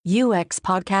UX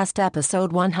Podcast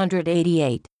Episode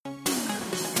 188.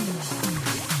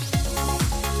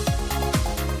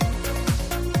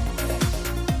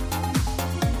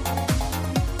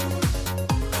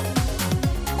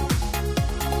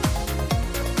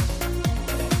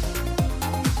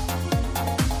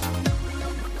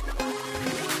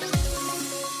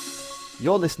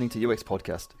 You're listening to UX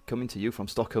Podcast, coming to you from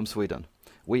Stockholm, Sweden.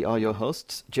 We are your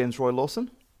hosts, James Roy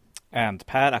Lawson and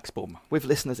Per Axbom. With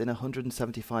listeners in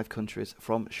 175 countries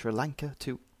from Sri Lanka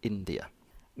to India.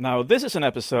 Now, this is an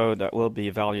episode that will be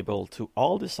valuable to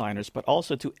all designers, but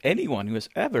also to anyone who has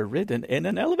ever ridden in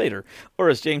an elevator, or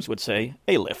as James would say,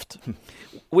 a lift.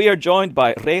 We are joined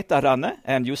by Reetta, Ranne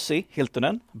and Jussi,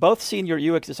 Hiltunen, both senior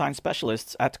UX design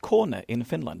specialists at KONE in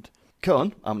Finland.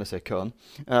 KONE, I'm going to say KONE,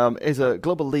 is a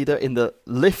global leader in the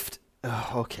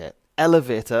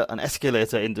elevator and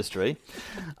escalator industry.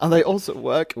 And they also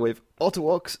work with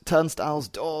autowalks, turnstiles,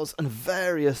 doors, and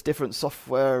various different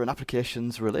software and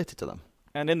applications related to them.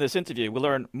 And in this interview, we'll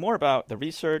learn more about the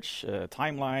research,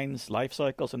 timelines, life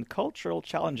cycles, and cultural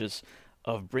challenges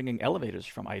of bringing elevators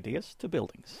from ideas to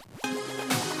buildings.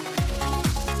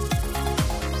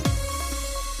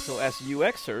 So as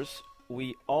UXers,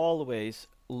 we always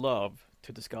love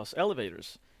to discuss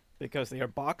elevators because they are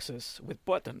boxes with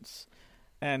buttons.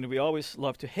 And we always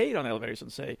love to hate on elevators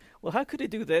and say, well, how could it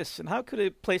do this? And how could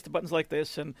it place the buttons like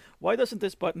this? And why doesn't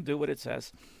this button do what it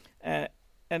says? And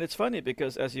it's funny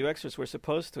because as UXers, we're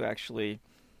supposed to actually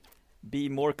be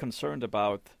more concerned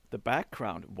about the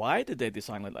background. Why did they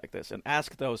design it like this? And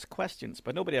ask those questions.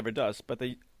 But nobody ever does. But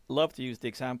they love to use the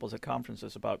examples at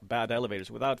conferences about bad elevators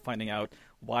without finding out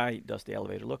why does the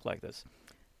elevator look like this.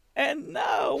 And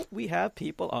now we have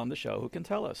people on the show who can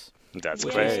tell us. That's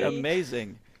which great. Is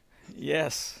amazing.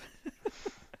 Yes.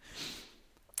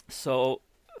 So,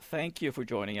 thank you for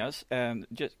joining us. And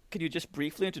can you just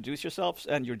briefly introduce yourselves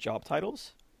and your job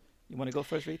titles? You want to go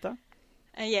first, Reetta?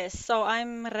 Yes, so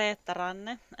I'm Reetta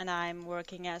Ranne, and I'm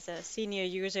working as a senior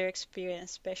user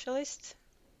experience specialist.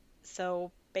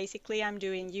 So basically, I'm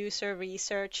doing user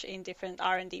research in different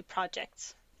R&D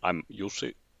projects. I'm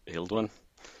Jussi, Hiltunen.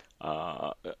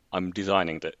 I'm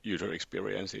designing the user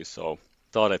experiences, so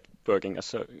started working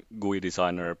as a GUI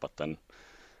designer, but then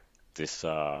this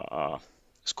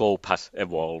scope has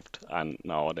evolved, and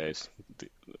nowadays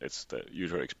it's the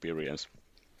user experience,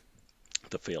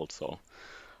 the field. So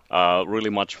really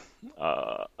much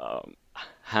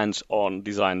hands-on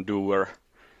design doer,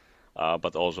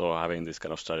 but also having this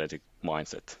kind of strategic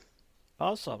mindset.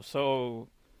 Awesome. So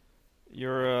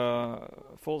you're a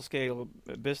full-scale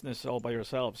business all by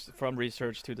yourselves, from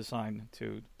research to design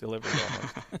to delivery.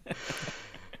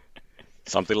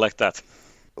 Something like that.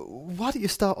 Why don't you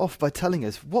start off by telling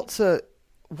us what's a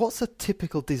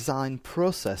typical design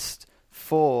process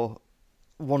for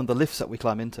one of the lifts that we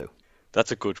climb into?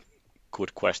 That's a good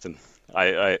question.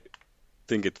 I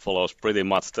think it follows pretty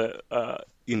much the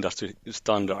industry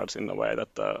standards in a way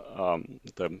that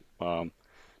the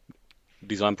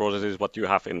design process is what you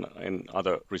have in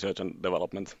other research and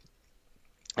development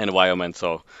environment.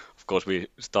 So of course we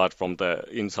start from the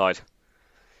inside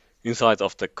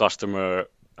of the customer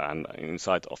and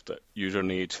inside of the user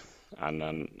need,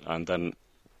 and then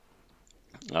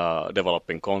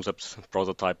developing concepts,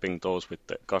 prototyping those with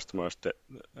the customers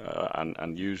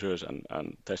and users,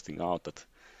 and testing out that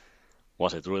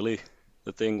was it really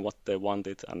the thing what they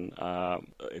wanted, and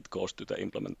it goes to the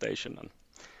implementation. And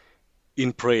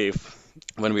in brief,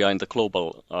 when we are in the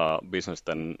global business,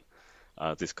 then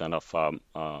this kind of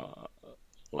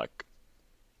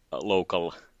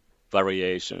local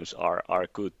variations are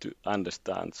good to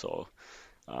understand. So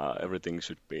everything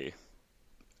should be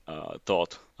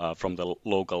thought from the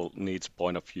local needs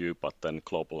point of view, but then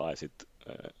globalize it,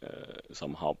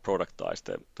 somehow productize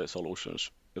the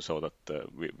solutions so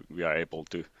that we are able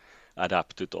to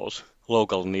adapt to those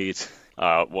local needs.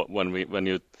 When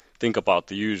you think about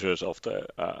the users of the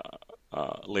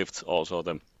lifts, also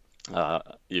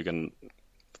you can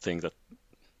think that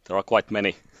there are quite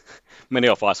many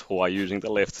of us who are using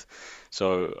the lifts.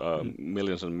 So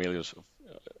millions and millions of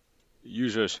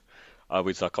users,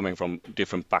 which are coming from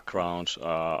different backgrounds,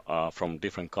 from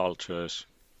different cultures.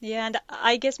 Yeah, and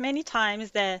I guess many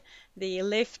times the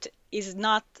lift is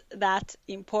not that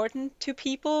important to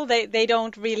people. They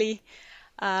don't really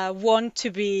want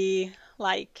to be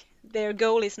like, their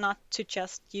goal is not to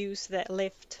just use the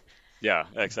lift. Yeah,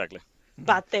 exactly.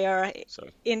 But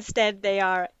instead they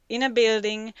are in a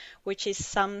building, which is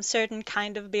some certain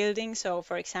kind of building. So,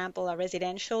 for example, a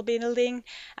residential building,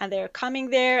 and they're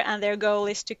coming there, and their goal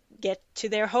is to get to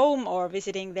their home, or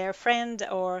visiting their friend,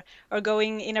 or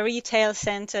going in a retail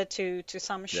center to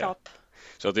some shop.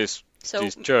 So this So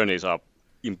these journeys are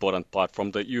important part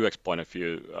from the UX point of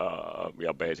view. We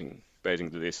are basing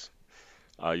this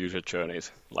user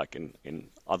journeys like in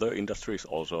other industries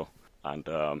also. And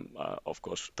of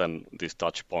course, then these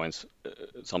touch points,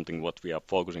 something what we are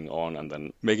focusing on, and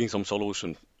then making some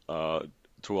solution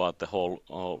throughout the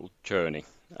whole journey.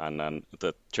 And then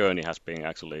the journey has been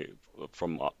actually,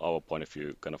 from our point of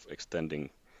view, kind of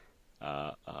extending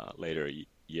later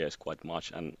years quite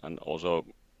much. And also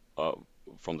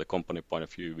from the company point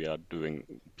of view, we are doing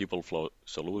people flow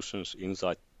solutions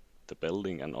inside the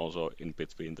building and also in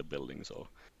between the buildings. So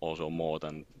also more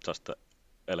than just the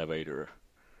elevator,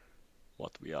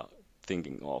 what we are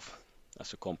thinking of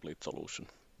as a complete solution.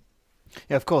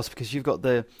 Yeah, of course, because you've got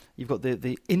the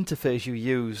interface you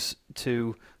use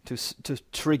to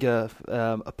trigger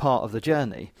a part of the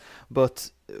journey,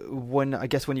 but when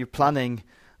you're planning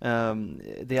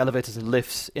the elevators and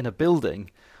lifts in a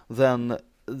building, then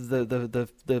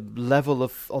the level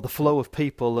of, or the flow of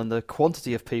people and the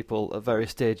quantity of people at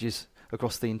various stages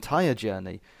across the entire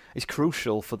journey is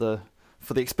crucial for the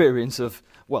experience of,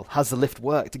 well, has the lift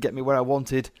worked to get me where I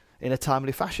wanted in a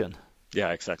timely fashion?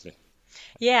 Yeah, exactly.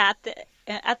 yeah,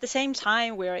 at the same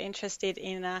time, we're interested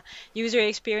in a user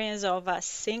experience of a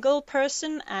single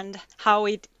person and how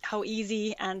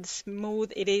easy and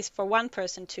smooth it is for one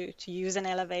person to use an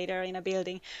elevator in a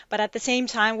building. But at the same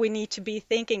time, we need to be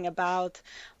thinking about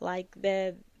like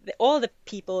all the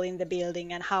people in the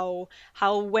building and how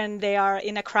when they are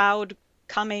in a crowd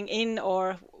coming in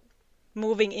or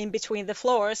moving in between the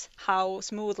floors, how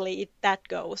smoothly that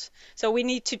goes. So we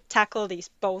need to tackle these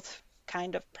both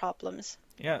kind of problems.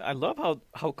 Yeah, I love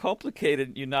how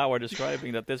complicated you now are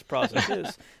describing that this process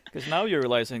is, because now you're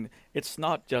realizing it's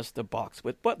not just a box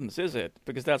with buttons, is it?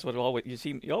 Because that's what you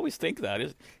always think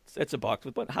that it's a box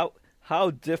with buttons.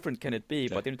 How different can it be?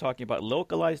 Yeah. But then you're talking about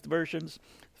localized versions,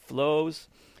 flows.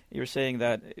 You're saying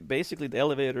that basically the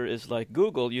elevator is like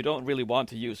Google. You don't really want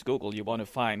to use Google. You want to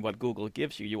find what Google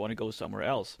gives you. You want to go somewhere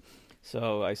else.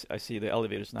 So I see the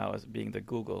elevators now as being the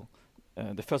Google.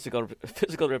 The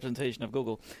physical representation of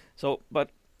Google. So,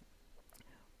 but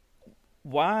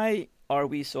why are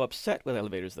we so upset with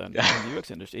elevators then in the UX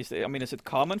industry? Is it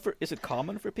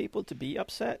common for people to be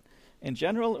upset in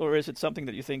general, or is it something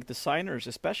that you think designers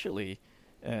especially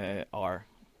are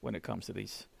when it comes to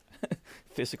these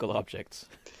physical objects?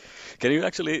 Can you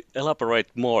actually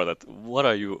elaborate more? That what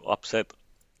are you upset?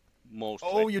 Mostly.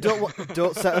 Oh, you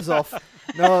don't set us off.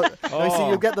 No, see,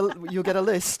 you'll get a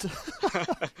list.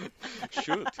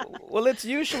 Shoot. Well,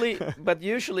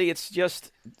 usually it's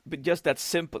just that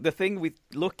simple. The thing we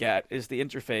look at is the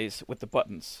interface with the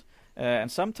buttons.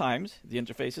 And sometimes the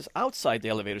interface is outside the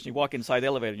elevators. You walk inside the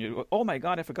elevator and you go, oh my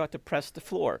God, I forgot to press the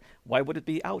floor. Why would it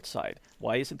be outside?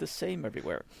 Why isn't the same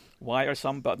everywhere? Why are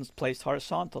some buttons placed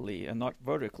horizontally and not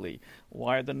vertically?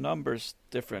 Why are the numbers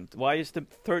different? Why is the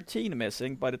 13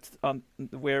 missing, but it's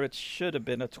where it should have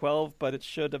been a 12, but it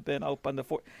should have been up on the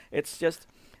 4? It's just,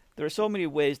 there are so many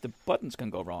ways the buttons can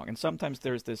go wrong. And sometimes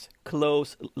there's this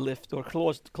close lift or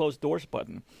close doors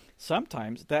button.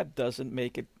 Sometimes that doesn't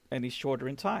make it any shorter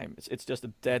in time. It's just a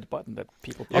dead button that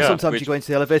people... Or sometimes you go into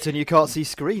the elevator and you can't see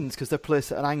screens because they're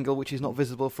placed at an angle which is not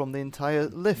visible from the entire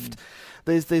lift.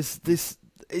 There's this...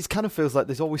 It kind of feels like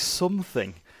there's always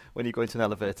something when you go into an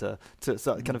elevator so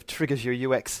it kind of triggers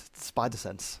your UX spider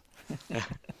sense.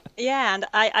 Yeah, and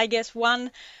I guess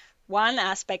one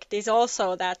aspect is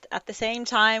also that at the same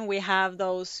time we have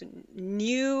those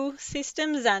new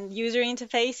systems and user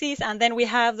interfaces, and then we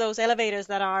have those elevators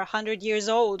that are 100 years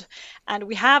old, and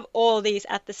we have all these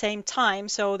at the same time.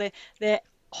 So the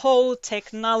whole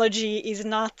technology is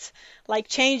not like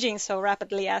changing so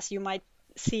rapidly as you might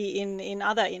see in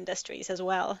other industries as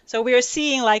well. So we are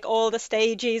seeing like all the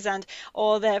stages and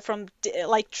all the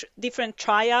different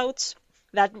tryouts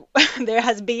that there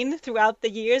has been throughout the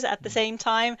years at the same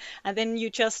time, and then you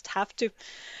just have to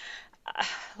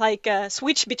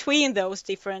switch between those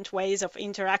different ways of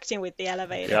interacting with the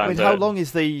elevator. Yeah, how long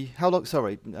is the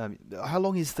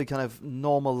kind of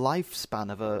normal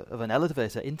lifespan of an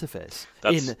elevator interface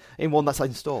in one that's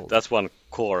installed? That's one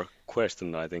core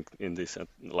question, I think, in this.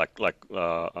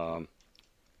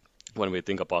 When we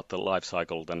think about the life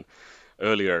cycle, then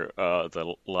earlier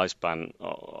the lifespan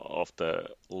of the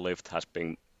lift has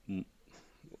been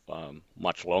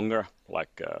much longer.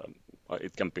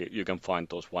 It can be, you can find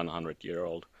those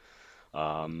 100-year-old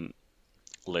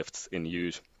lifts in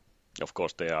use. Of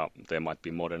course, they might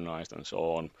be modernized and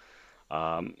so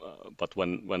on. But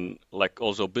when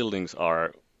also buildings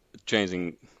are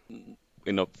changing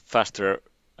in a faster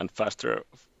and faster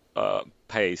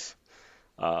pace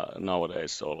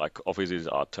nowadays, so offices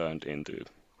are turned into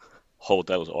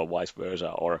hotels or vice versa,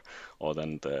 or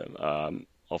then the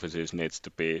offices needs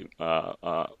to be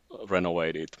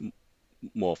renovated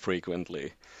more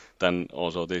frequently, then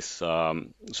also this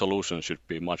solution should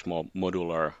be much more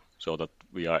modular so that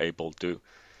we are able to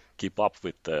keep up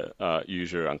with the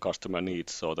user and customer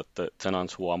needs, so that the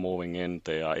tenants who are moving in,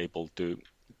 they are able to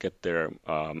get their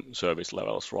service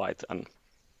levels right.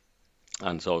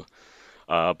 And so,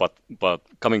 but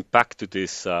coming back to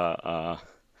this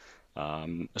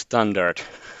standard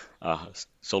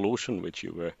solution, which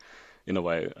you were in a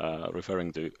way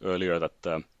referring to earlier,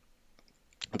 that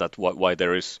why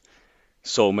there is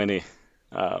so many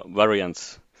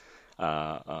variants.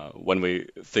 When we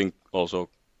think also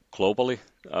globally,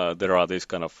 there are these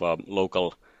kind of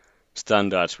local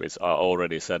standards which are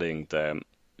already setting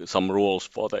some rules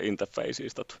for the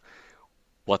interfaces, that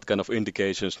what kind of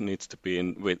indications needs to be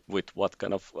in with what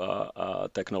kind of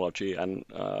technology and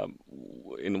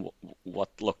in what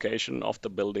location of the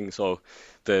building. So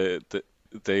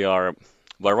they are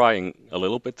varying a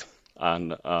little bit,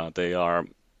 and they are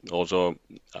also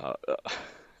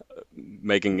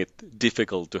making it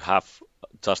difficult to have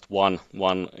just one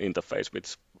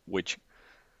interface which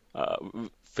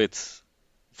fits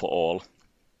for all.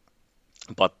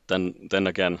 But then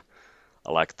again,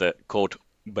 like the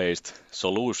code-based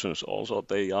solutions also,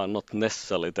 they are not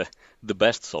necessarily the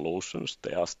best solutions.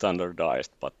 They are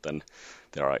standardized, but then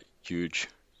there are huge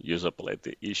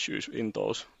usability issues in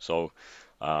those. So,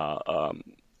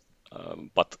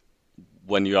 but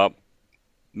when you are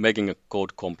making a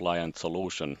code-compliant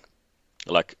solution,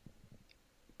 like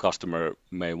customer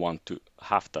may want to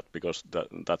have that, because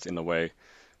that's in a way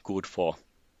good for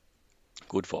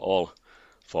all.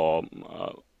 For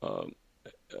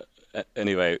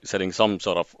anyway, setting some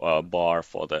sort of bar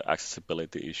for the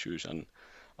accessibility issues and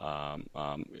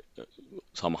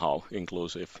somehow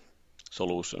inclusive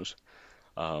solutions.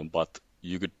 But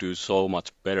you could do so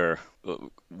much better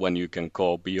when you can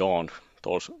go beyond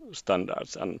those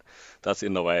standards, and that's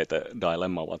in a way the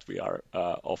dilemma what we are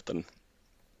often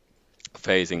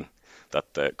facing,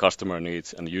 that the customer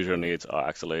needs and user needs are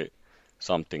actually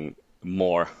something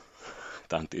more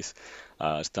than these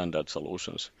standard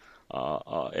solutions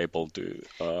are able to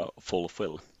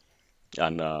fulfill.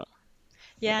 And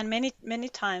and many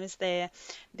times the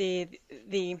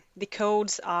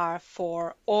codes are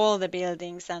for all the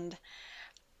buildings, and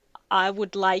I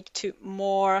would like to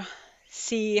more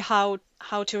see how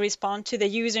to respond to the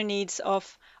user needs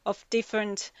of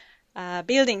different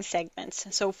building segments.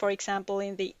 So, for example,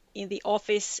 in the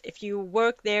office, if you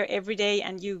work there every day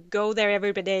and you go there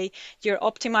every day, you're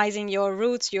optimizing your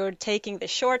routes, you're taking the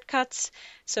shortcuts.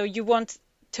 So you want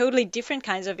totally different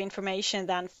kinds of information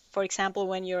than, for example,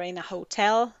 when you're in a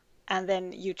hotel and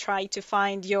then you try to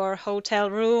find your hotel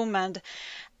room and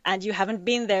you haven't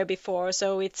been there before.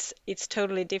 So it's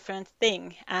totally different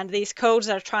thing. And these codes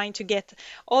are trying to get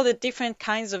all the different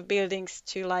kinds of buildings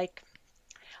to like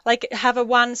have a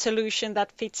one solution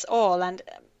that fits all, and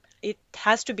it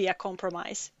has to be a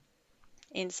compromise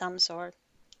in some sort.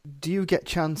 Do you get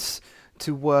chance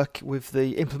to work with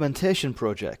the implementation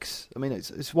projects? I mean,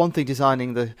 it's one thing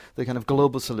designing the kind of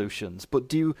global solutions, but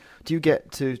do you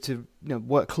get to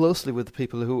work closely with the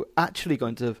people who are actually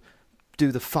going to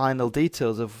do the final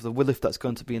details of the lift that's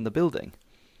going to be in the building?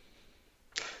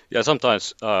 Yeah,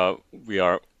 sometimes we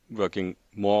are working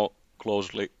more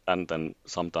closely, and then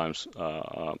sometimes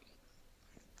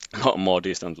more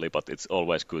distantly, but it's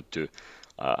always good to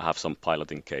have some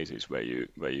piloting cases where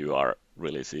you are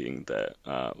really seeing the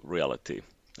reality,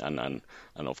 and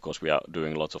of course we are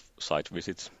doing lots of site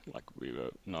visits, like we were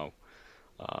now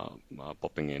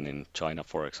popping in China,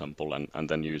 for example, and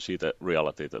then you see the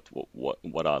reality that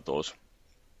what are those,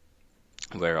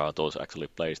 where are those actually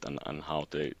placed, and how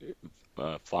they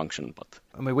function. But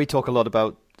I mean, we talk a lot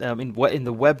about in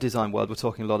the web design world, we're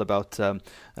talking a lot about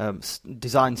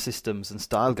design systems and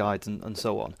style guides and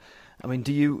so on. I mean,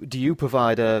 do you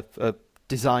provide a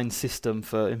design system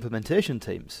for implementation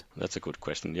teams? That's a good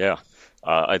question. Yeah,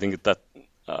 I think that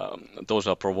those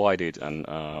are provided and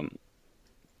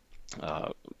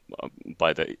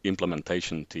by the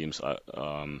implementation teams. The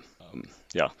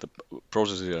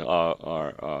processes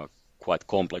are quite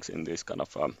complex in this kind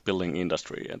of building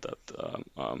industry, and that.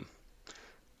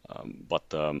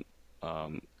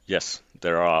 Yes,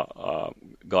 there are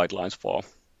guidelines for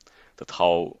that,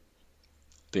 how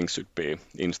things should be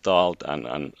installed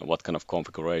and what kind of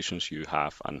configurations you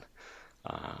have, and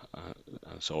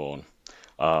so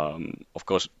on. Of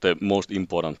course, the most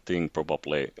important thing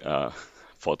probably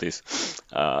for this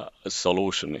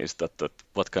solution is that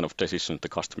what kind of decision the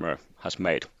customer has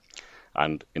made.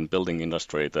 And in building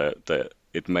industry,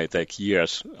 it may take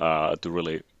years to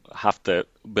really have the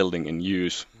building in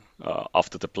use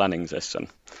after the planning session.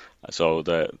 So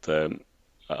the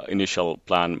initial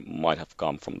plan might have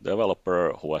come from the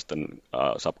developer, who has then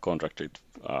subcontracted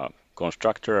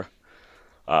constructor,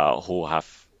 who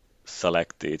have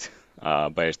selected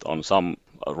based on some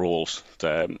rules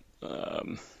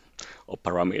or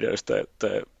parameters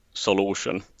the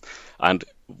solution. And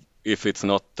if it's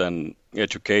not an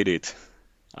educated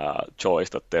choice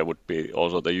that there would be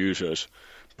also the user's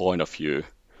point of view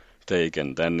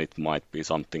taken, then it might be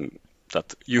something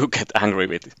that you get angry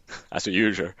with as a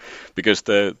user, because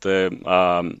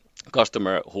the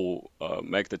customer who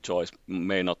make the choice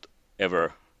may not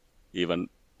ever even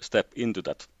step into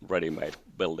that ready-made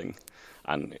building,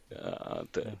 and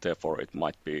therefore it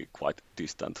might be quite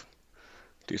distant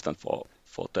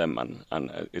for them,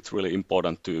 and it's really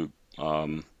important to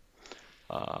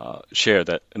share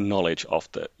the knowledge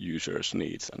of the user's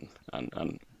needs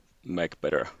and make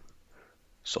better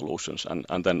solutions,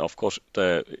 and then of course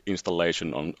the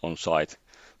installation on site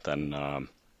then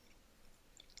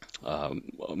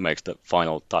makes the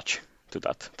final touch to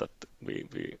that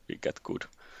we get good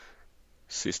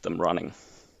system running.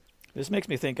 This makes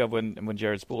me think of when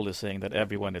Jared Spool is saying that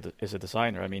everyone is a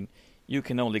designer. I mean, you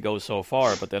can only go so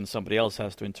far, but then somebody else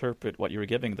has to interpret what you're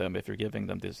giving them if you're giving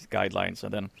them these guidelines,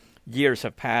 and then years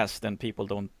have passed and people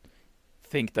don't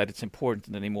think that it's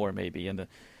important anymore maybe, and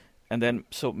then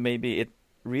so maybe it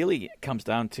really comes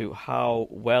down to how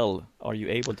well are you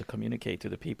able to communicate to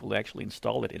the people who actually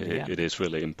install it in the end. It is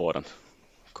really important,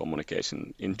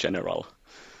 communication in general.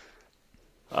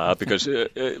 Because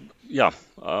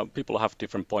people have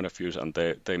different point of views, and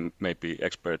they may be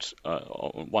experts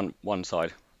on one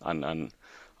side, and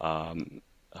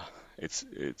it's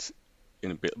in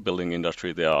the building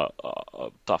industry there are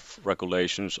tough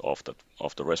regulations of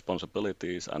the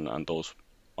responsibilities, and those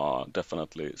are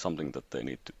definitely something that they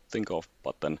need to think of.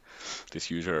 But then this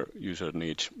user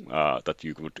needs that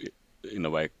you could in a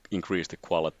way increase the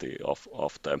quality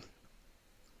of the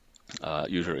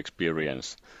user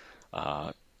experience.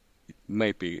 It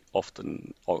may be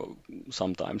often or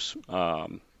sometimes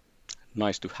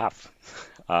nice to have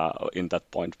in that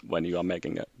point when you are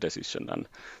making a decision, and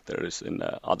there is in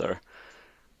the other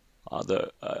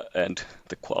end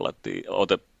the quality or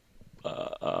the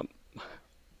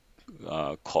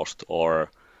cost or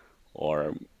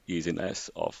easiness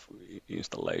of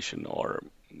installation or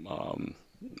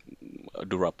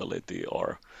durability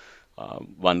or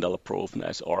vandal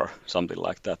proofness or something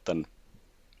like that. Then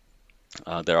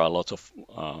there are lots of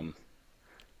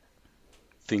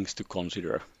things to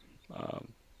consider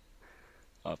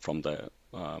from the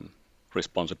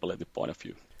responsibility point of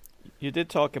view. You did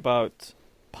talk about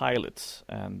pilots,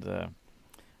 and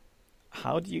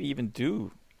how do you even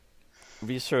do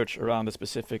research around a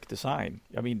specific design?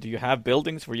 I mean, do you have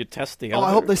buildings where you test the elevator?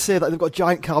 I hope they say that they've got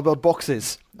giant cardboard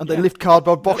boxes and they lift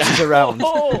cardboard boxes around.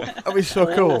 That'd be so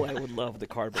cool. I would love the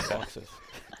cardboard boxes.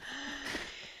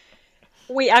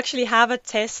 We actually have a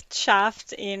test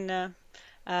shaft in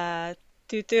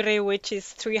Tyturi, which is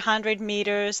 300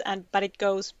 meters, but it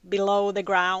goes below the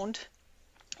ground.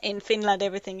 In Finland,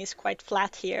 everything is quite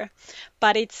flat here,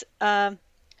 but it's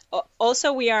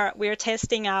also we are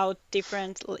testing out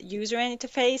different user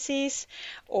interfaces,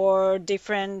 or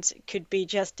could be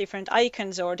just different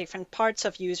icons or different parts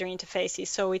of user interfaces.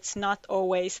 So it's not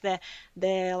always the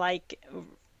like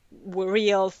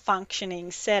real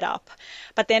functioning setup.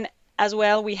 But then as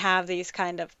well, we have these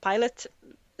kind of pilot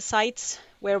sites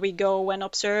where we go and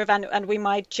observe, and we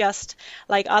might just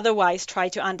like otherwise try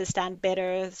to understand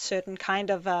better a certain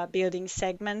kind of building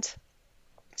segment.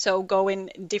 So go in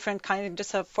different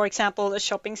kinds of, for example, the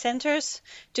shopping centers,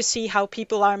 to see how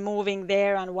people are moving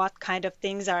there and what kind of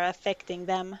things are affecting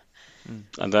them.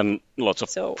 And then lots of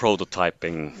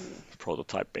prototyping,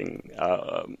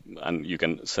 and you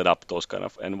can set up those kind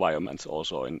of environments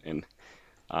also in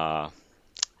odd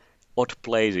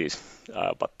places,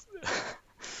 but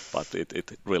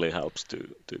it really helps to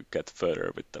get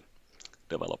further with the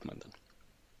development.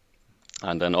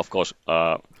 And then of course,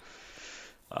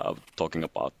 talking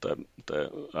about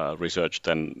the research,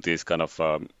 then these kind of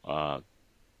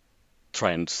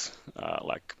trends,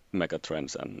 like mega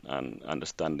trends and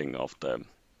understanding of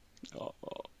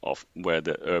where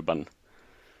the urban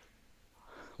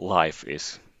life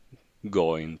is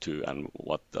going to, and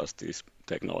what does these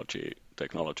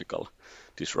technological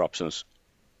disruptions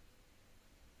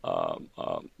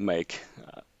make,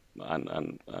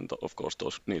 and of course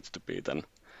those needs to be then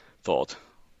thought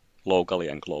locally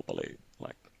and globally,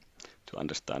 like to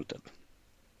understand that.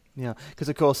 Yeah, because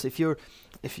of course, if you're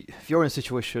in a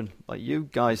situation like you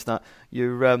guys, that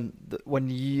you're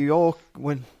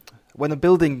when a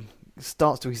building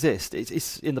starts to exist,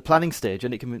 it's in the planning stage,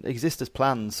 and it can exist as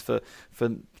plans for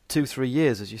 2-3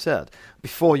 years, as you said,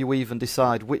 before you even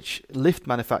decide which lift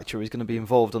manufacturer is going to be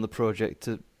involved on the project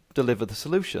to deliver the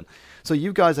solution. So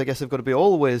you guys, I guess, have got to be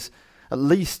always at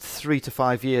least 3 to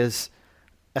 5 years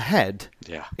ahead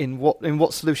in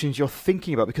what solutions you're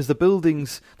thinking about, because the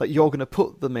buildings that you're going to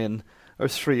put them in are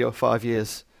 3 or 5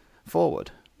 years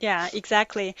forward. Yeah,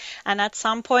 exactly. And at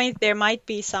some point there might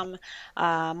be some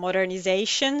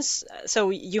modernizations. So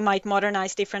you might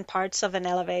modernize different parts of an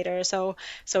elevator. So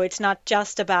it's not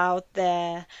just about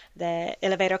the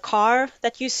elevator car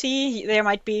that you see. There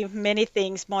might be many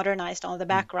things modernized on the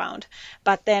background.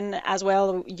 But then as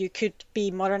well, you could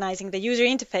be modernizing the user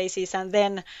interfaces, and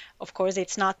then of course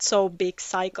it's not so big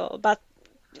cycle. But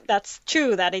that's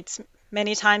true that it's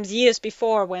many times years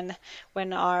before when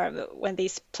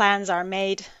these plans are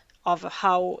made of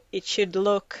how it should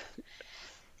look.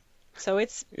 So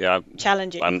it's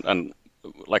challenging. And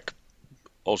like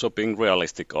also being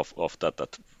realistic of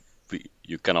that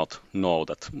you cannot know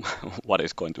that what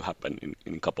is going to happen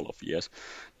in a couple of years.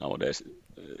 Nowadays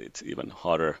it's even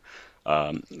harder.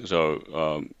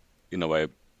 In a way,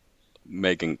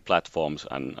 making platforms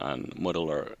and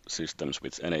modular systems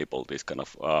which enable these kind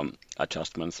of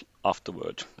adjustments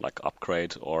afterward, like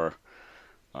upgrade or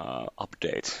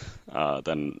update,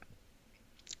 then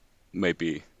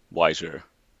maybe wiser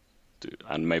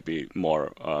and maybe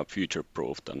more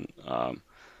future-proof than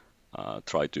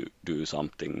try to do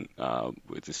something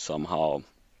which is somehow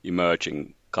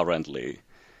emerging currently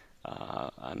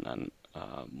and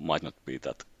might not be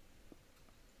that,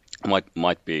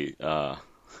 might be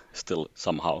still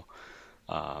somehow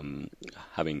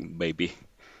having maybe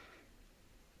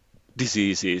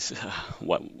diseases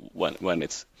when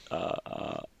it's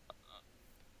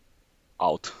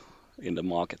out in the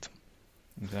market.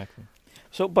 Exactly.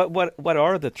 So, but what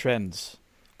are the trends?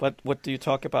 What do you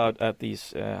talk about at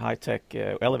these high-tech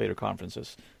elevator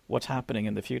conferences? What's happening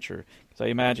in the future? Because I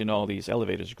imagine all these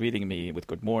elevators greeting me with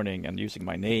good morning and using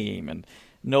my name and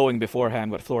knowing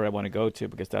beforehand what floor I want to go to,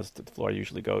 because that's the floor I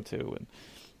usually go to. And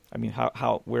I mean,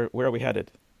 where are we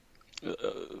headed?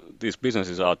 These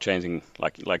businesses are changing,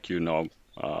 like you know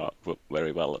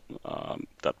very well,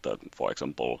 that for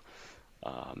example,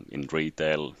 in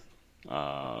retail,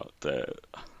 the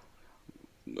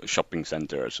shopping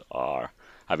centers are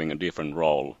having a different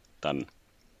role than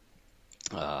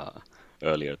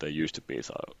earlier they used to be.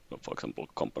 So, for example,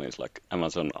 companies like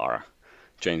Amazon are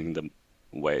changing the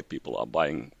way people are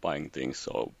buying things.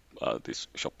 So these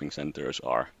shopping centers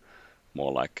are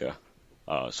more like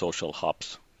social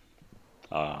hubs.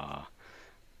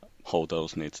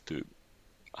 Hotels need to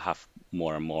have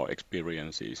more and more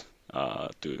experiences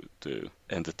to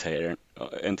entertain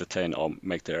or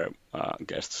make their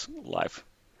guests' life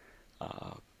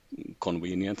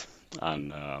convenient,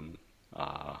 and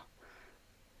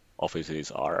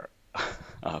offices are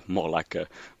more like a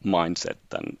mindset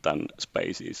than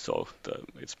spaces. So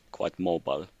it's quite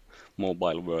mobile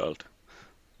world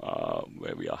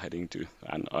where we are heading to,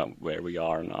 and where we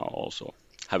are now also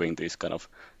having these kind of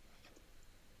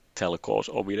telcos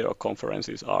or video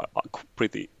conferences are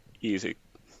pretty easy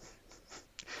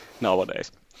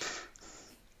nowadays.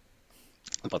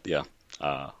 But yeah,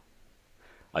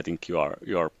 I think you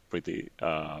are pretty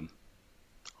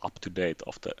up to date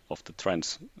of the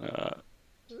trends.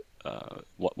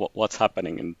 What's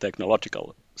happening in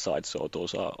technological side? So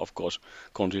those are of course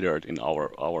considered in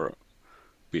our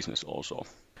business also.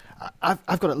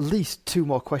 I've got at least 2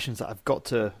 more questions that I've got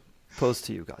to pose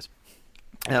to you guys.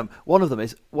 One of them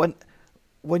is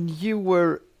when you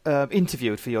were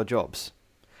interviewed for your jobs,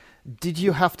 did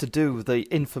you have to do the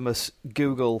infamous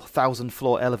Google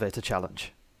 1,000-floor elevator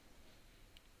challenge?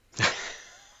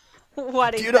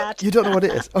 What is that? You don't know what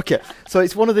it is? Okay, so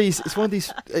it's one of these.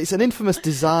 It's an infamous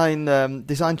design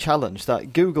challenge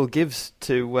that Google gives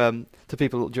to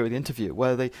people during the interview,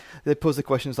 where they pose the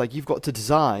questions like, you've got to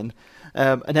design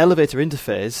an elevator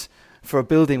interface for a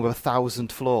building with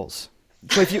 1,000 floors.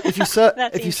 So if you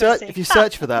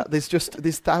search for that,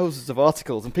 there's thousands of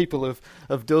articles, and people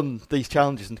have done these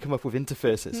challenges and come up with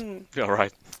interfaces. You're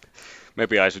right.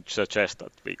 Maybe I should suggest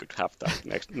that we could have that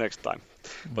next time.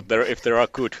 But if there are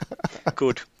good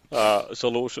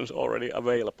solutions already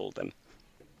available, then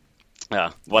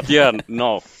yeah. But yeah,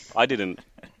 no, I didn't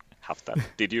have that.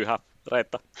 Did you have,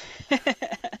 Reetta?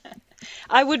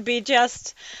 I would be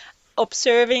just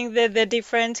observing the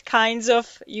different kinds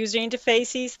of user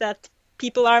interfaces that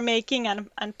people are making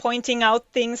and pointing out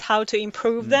things how to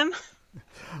improve them.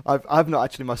 I've not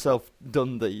actually myself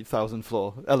done the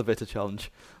 1,000-floor elevator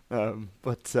challenge.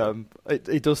 But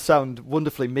it does sound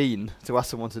wonderfully mean to ask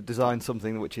someone to design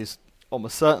something which is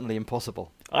almost certainly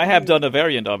impossible. I have done a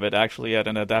variant of it actually at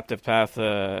an adaptive path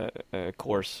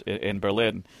course in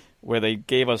Berlin, where they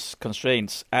gave us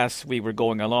constraints as we were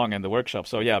going along in the workshop.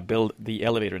 So yeah, build the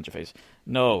elevator interface.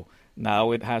 No,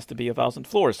 now it has to be 1,000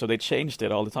 floors. So they changed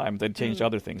it all the time. They changed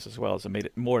other things as well, so made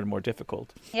it more and more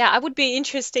difficult. Yeah, I would be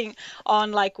interesting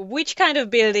on like which kind of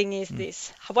building is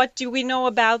this? What do we know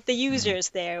about the users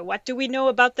there? What do we know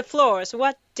about the floors?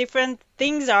 What different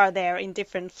things are there in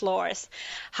different floors?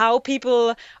 How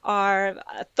people are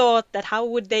thought that how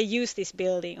would they use this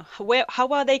building? How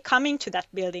are they coming to that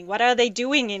building? What are they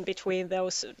doing in between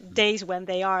those days when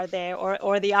they are there,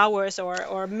 or the hours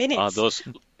or minutes?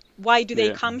 Why do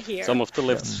they come here? Some of the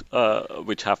lifts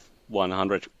which have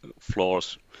 100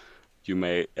 floors, you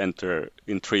may enter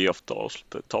in 3 of those,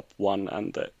 the top one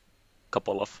and the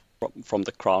couple of from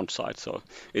the ground side. So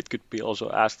it could be also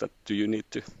asked that do you need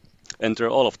to enter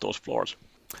all of those floors?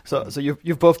 So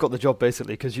you've both got the job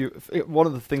basically, because one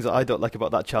of the things that I don't like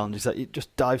about that challenge is that it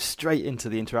just dives straight into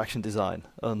the interaction design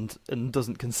and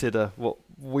doesn't consider what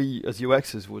we as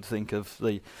UXers would think of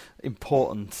the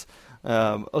important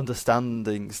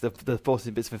understandings, the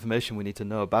important bits of information we need to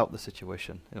know about the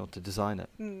situation in order to design it.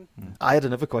 I had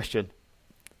another question,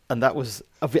 and that was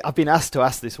I've been asked to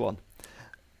ask this one.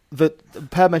 That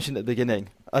Per mentioned at the beginning,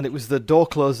 and it was the door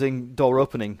closing, door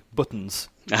opening buttons,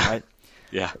 right?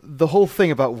 Yeah. The whole thing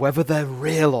about whether they're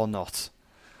real or not.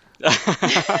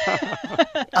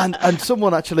 and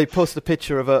someone actually posted a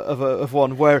picture of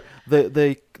one where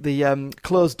the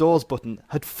closed doors button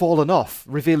had fallen off,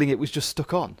 revealing it was just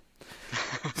stuck on.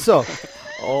 So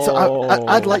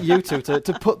I'd like you two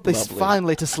to put this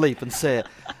finally to sleep and say,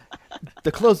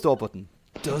 the closed door button,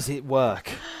 does it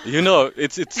work? You know,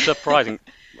 it's surprising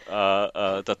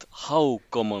that how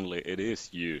commonly it is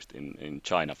used in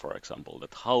China, for example,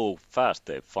 that how fast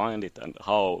they find it and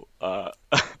how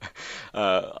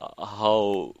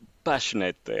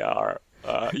passionate they are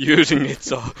using it.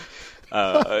 So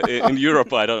in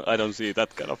Europe, I don't see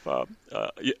that kind of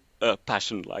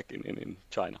passion like in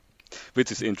China,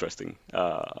 which is interesting.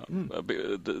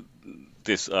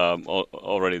 This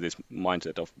already this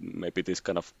mindset of maybe this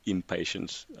kind of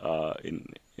impatience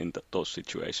in those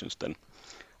situations then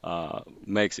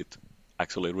makes it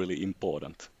actually really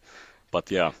important.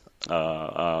 But yeah,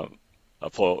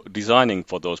 for designing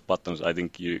for those buttons, I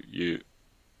think you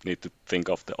need to think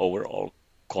of the overall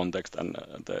context and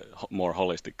the more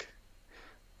holistic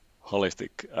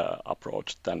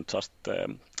approach than just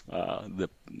the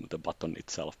button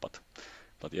itself. But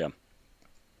yeah,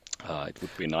 it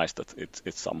would be nice that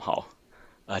it's somehow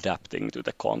adapting to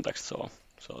the context, so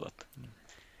that.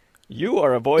 You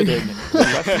are avoiding the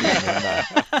question.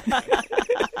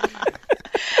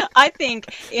 I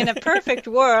think in a perfect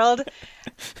world,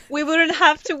 we wouldn't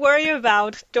have to worry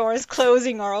about doors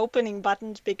closing or opening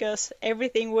buttons because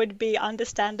everything would be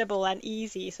understandable and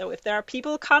easy. So if there are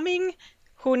people coming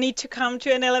who need to come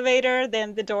to an elevator,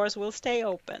 then the doors will stay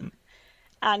open.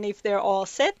 And if they're all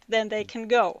set, then they can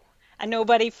go. And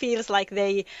nobody feels like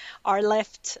they are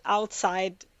left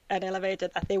outside an elevator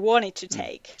that they wanted to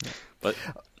take. But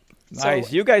nice.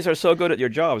 So, you guys are so good at your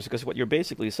jobs, because what you're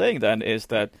basically saying then is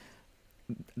that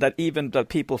even that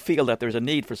people feel that there's a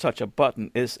need for such a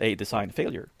button is a design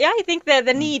failure. Yeah, I think that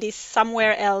the need is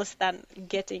somewhere else than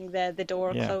getting the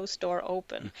door closed or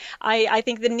open. I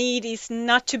think the need is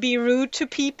not to be rude to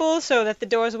people so that the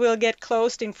doors will get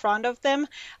closed in front of them.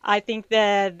 I think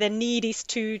the need is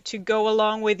to go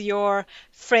along with your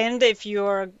friend if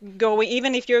you're going,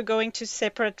 even if you're going to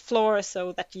separate floors,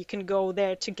 so that you can go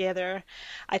there together.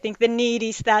 I think the need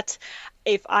is that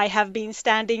if I have been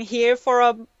standing here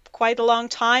for quite a long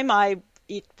time,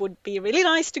 it would be really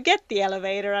nice to get the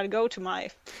elevator and go to my.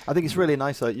 I think it's really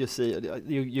nice that you see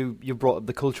you brought up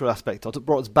the cultural aspect, or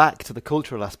brought us back to the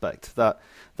cultural aspect that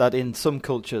in some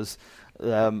cultures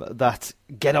that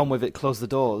get on with it, close the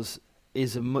doors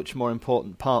is a much more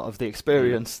important part of the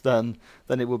experience than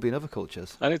it would be in other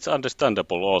cultures. And it's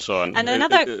understandable also, and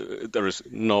another there is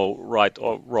no right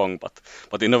or wrong,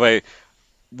 but in a way,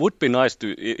 would be nice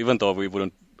to, even though we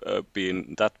wouldn't be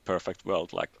in that perfect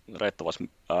world like Reetta was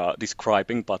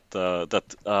describing, but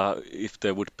that if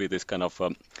there would be this kind of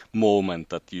moment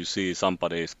that you see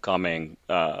somebody is coming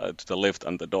to the lift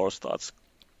and the door starts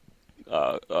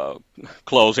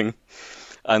closing,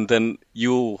 and then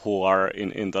you who are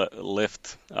in the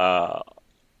lift are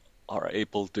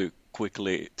able to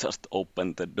quickly just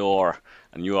open the door,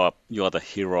 and you are the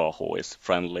hero who is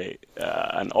friendly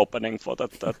and opening for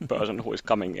that person who is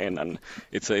coming in, and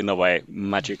it's in a way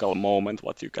magical moment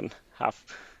what you can have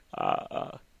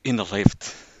in a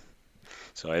lift.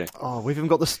 So we've even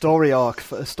got the story arc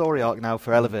now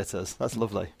for elevators. That's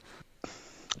lovely.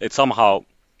 it's somehow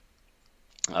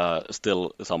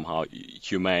still somehow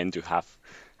humane to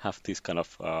have these kind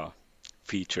of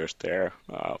features there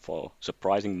for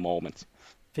surprising moments.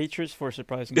 Features for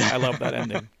surprising. I love that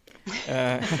ending.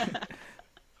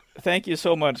 Thank you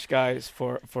so much, guys,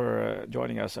 for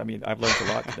joining us. I mean, I've learned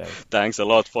a lot today. Thanks a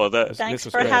lot for that. Thanks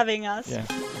was for great. having us. Yeah.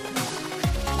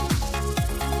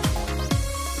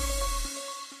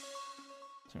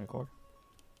 Record.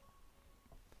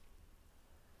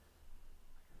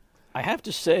 I have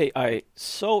to say, I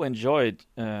so enjoyed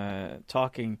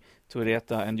talking to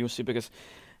Reetta and Jussi because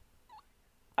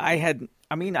I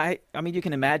mean, you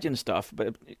can imagine stuff,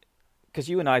 but because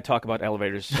you and I talk about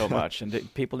elevators so much, and the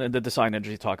people in the design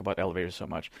industry talk about elevators so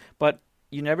much, but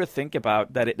you never think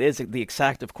about that it is the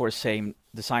exact, of course, same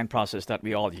design process that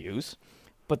we all use.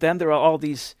 But then there are all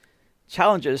these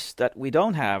challenges that we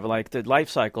don't have, like the life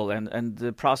cycle and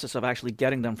the process of actually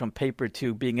getting them from paper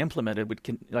to being implemented, with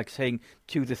like saying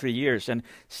 2 to 3 years, and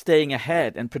staying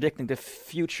ahead and predicting the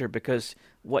future, because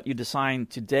what you design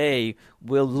today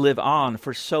will live on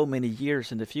for so many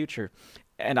years in the future.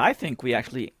 And I think we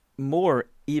actually more,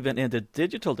 even in the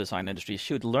digital design industry,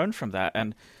 should learn from that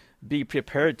and be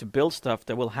prepared to build stuff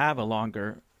that will have a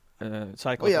longer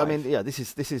cycle. Well, yeah, of I life. mean, yeah, this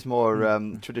is more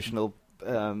traditional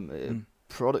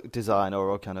product design,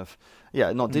 or kind of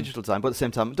not digital design, but at the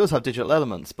same time it does have digital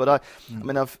elements. But I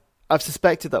mean, I've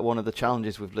suspected that one of the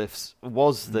challenges with lifts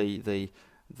was the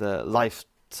life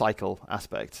cycle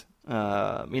aspect.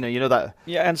 You know that.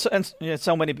 Yeah, and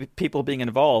so many people being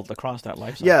involved across that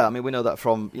life cycle. Yeah, I mean, we know that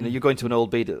from you go into an old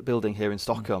building here in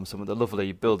Stockholm, some of the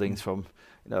lovely buildings from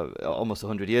almost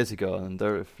 100 years ago, and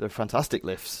they're fantastic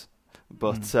lifts,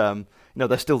 but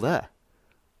they're still there,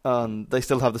 and they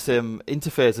still have the same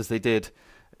interface as they did.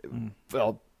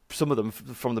 Well, some of them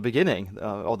from the beginning,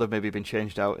 or they've maybe been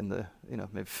changed out in the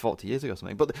maybe 40 years ago or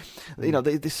something. But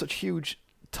there's such huge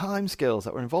time scales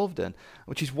that we're involved in,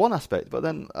 which is one aspect. But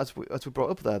then, as we brought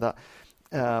up there, that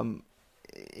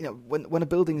when a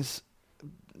building's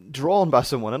drawn by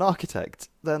someone, an architect,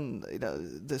 then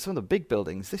some of the big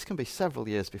buildings, this can be several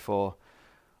years before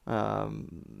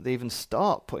they even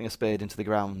start putting a spade into the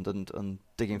ground and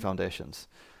digging foundations.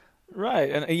 Right,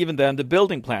 and even then the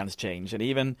building plans change, and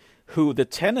even who the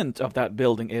tenant of that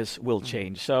building is will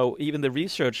change. So even the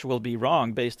research will be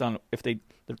wrong based on if they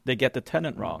get the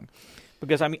tenant wrong.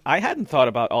 Because, I mean, I hadn't thought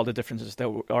about all the differences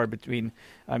that are between,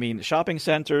 shopping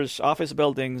centers, office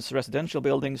buildings, residential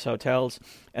buildings, hotels.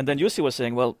 And then Jussi was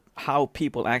saying, well, how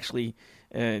people actually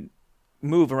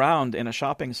move around in a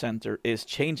shopping center is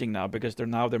changing now, because they're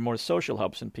more social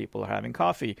hubs, and people are having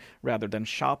coffee rather than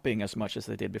shopping as much as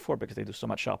they did before, because they do so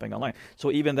much shopping online.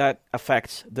 So even that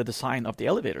affects the design of the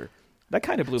elevator. That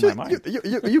kind of blew my mind.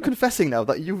 Are you confessing now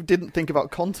that you didn't think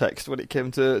about context when it came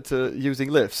to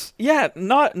using lifts? Yeah,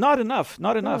 not enough.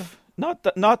 Not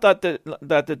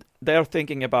that they're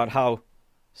thinking about how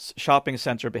shopping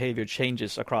center behavior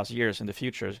changes across years in the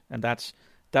future, and that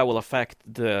will affect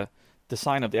the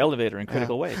design of the elevator in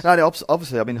critical ways. No,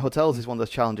 obviously, I mean, hotels is one of those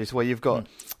challenges where you've got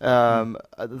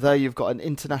there you've got an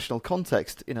international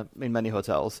context in many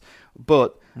hotels,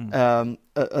 but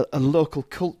a local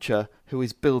culture who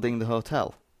is building the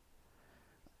hotel.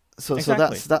 So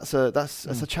Exactly. so that's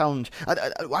a challenge.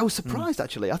 I was surprised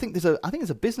actually. I think there's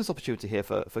a business opportunity here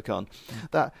for KONE.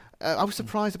 That I was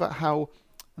surprised about how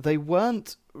they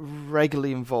weren't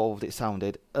regularly involved. It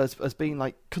sounded as being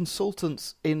like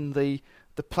consultants in the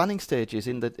planning stages,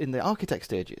 in the architect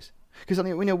stages. Because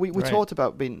we talked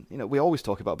about being, we always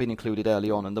talk about being included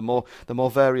early on, and the more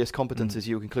various competences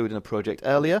you include in a project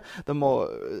earlier, the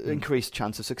more increased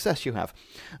chance of success you have.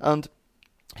 And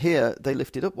here they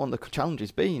lifted up one of the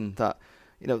challenges being that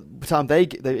by the time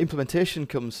the implementation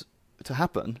comes to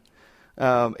happen,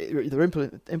 they're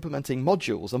implementing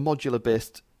modules, a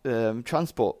modular-based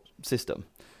transport system.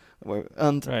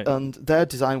 And their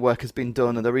design work has been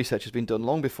done, and their research has been done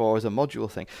long before as a module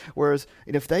thing. Whereas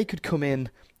if they could come in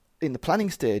the planning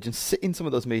stage and sit in some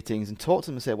of those meetings and talk to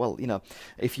them and say, well,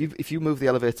 if you move the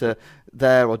elevator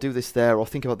there, or do this there, or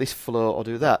think about this flow, or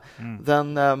do that,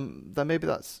 then maybe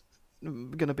that's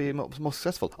going to be more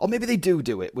successful. Or maybe they do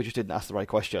it. We just didn't ask the right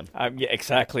question. Yeah,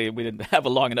 exactly. We didn't have a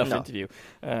long enough interview.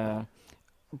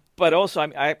 But also,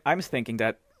 I'm thinking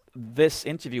that this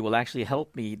interview will actually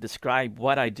help me describe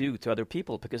what I do to other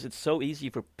people, because it's so easy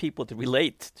for people to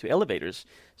relate to elevators.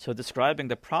 So describing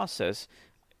the process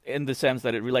in the sense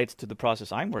that it relates to the process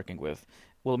I'm working with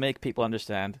will make people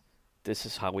understand this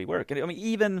is how we work. And I mean,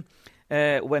 even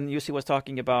when Jussi was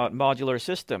talking about modular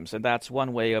systems, and that's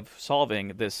one way of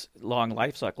solving this long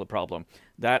life cycle problem.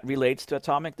 That relates to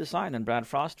atomic design and Brad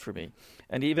Frost for me.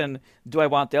 And even, do I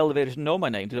want the elevator to know my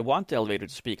name? Do I want the elevator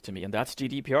to speak to me? And that's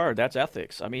GDPR, that's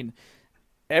ethics. I mean,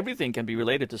 everything can be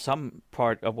related to some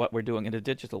part of what we're doing in the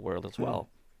digital world as well.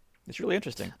 It's really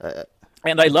interesting.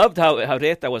 And I loved how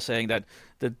Reetta was saying that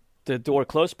the door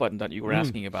close button that you were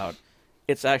asking about,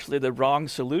 it's actually the wrong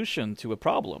solution to a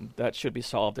problem that should be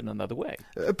solved in another way.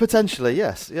 Potentially,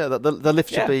 yes. Yeah, the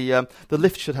lift should be the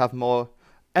lift should have more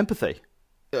empathy.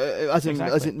 As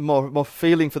in more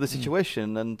feeling for the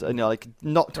situation, and like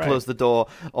not to close the door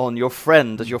on your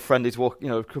friend as your friend is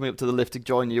coming up to the lift to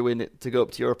join you in it to go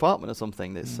up to your apartment or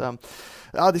something. There's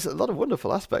there's a lot of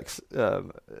wonderful aspects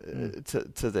to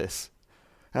this,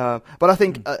 but I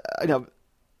think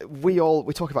we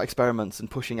talk about experiments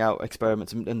and pushing out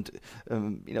experiments and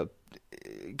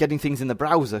getting things in the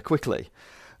browser quickly.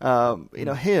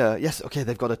 Here, yes, okay,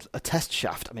 they've got a test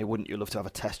shaft. I mean, wouldn't you love to have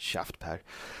a test shaft, Peg?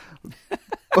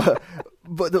 but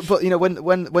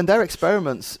when their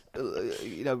experiments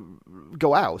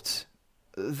go out,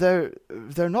 they're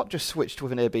not just switched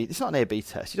with an A/B. It's not an A/B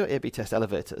test. You don't A/B test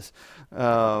elevators.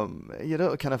 You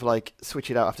don't kind of like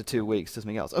switch it out after 2 weeks to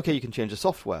something else. Okay, you can change the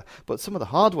software, but some of the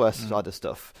hardware side of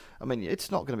stuff, I mean, it's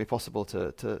not going to be possible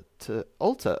to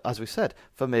alter, as we said,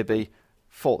 for maybe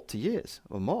 40 years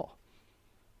or more.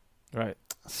 Right.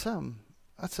 So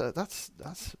that's a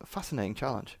fascinating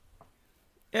challenge.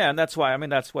 Yeah, and that's why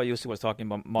Jussi was talking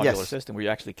about modular system where you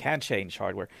actually can change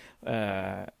hardware,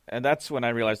 and that's when I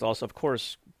realized also, of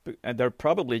course, and they're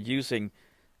probably using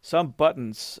some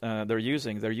buttons. They're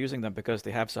using them because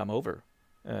they have some over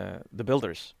the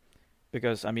builders,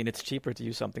 because I mean it's cheaper to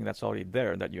use something that's already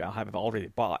there that you have already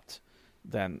bought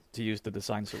than to use the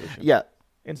design solution. Yeah,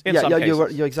 in some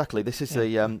cases. You're exactly. This is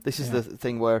the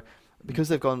thing where, because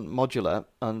they've gone modular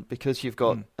and because you've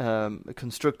got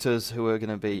constructors who are going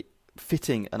to be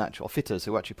fitting fitters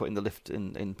who are actually putting the lift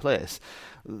in place,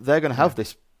 they're going to have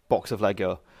this box of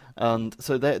Lego, and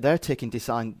so they're taking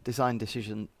design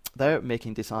decision. They're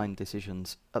making design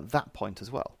decisions at that point as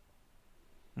well.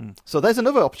 So there's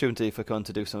another opportunity for KONE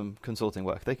to do some consulting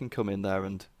work. They can come in there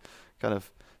and kind of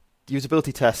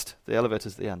usability test the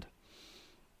elevators at the end.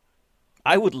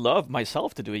 I would love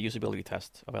myself to do a usability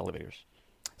test of elevators.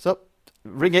 So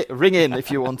ring in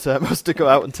if you want us to go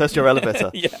out and test your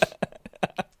elevator. Yeah.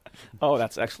 Oh,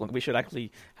 that's excellent. We should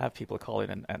actually have people call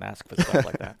in and ask for stuff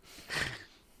like that.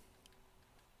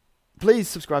 Please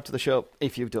subscribe to the show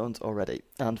if you don't already,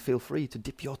 and feel free to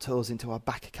dip your toes into our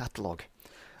back catalogue.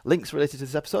 Links related to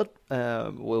this episode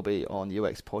will be on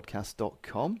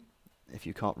uxpodcast.com if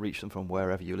you can't reach them from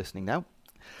wherever you're listening now.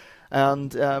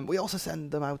 And we also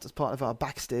send them out as part of our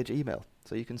backstage email,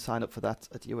 so you can sign up for that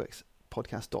at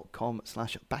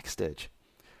uxpodcast.com/backstage.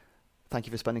 Thank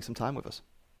you for spending some time with us.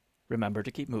 Remember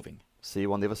to keep moving. See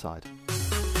you on the other side.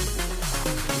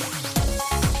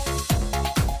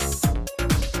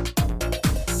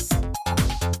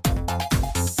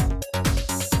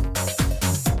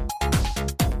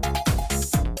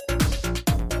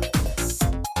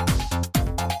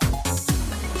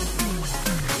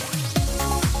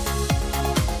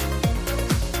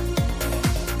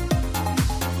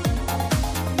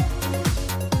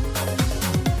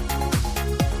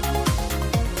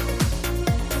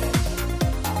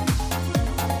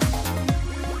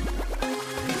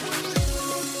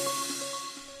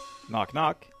 Knock,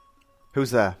 knock.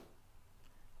 Who's there?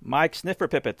 Mike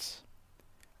Snifferpippets.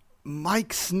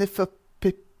 Mike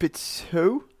Snifferpippets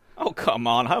who? Oh, come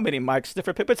on. How many Mike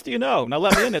Snifferpippets do you know? Now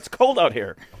let me in. It's cold out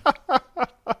here.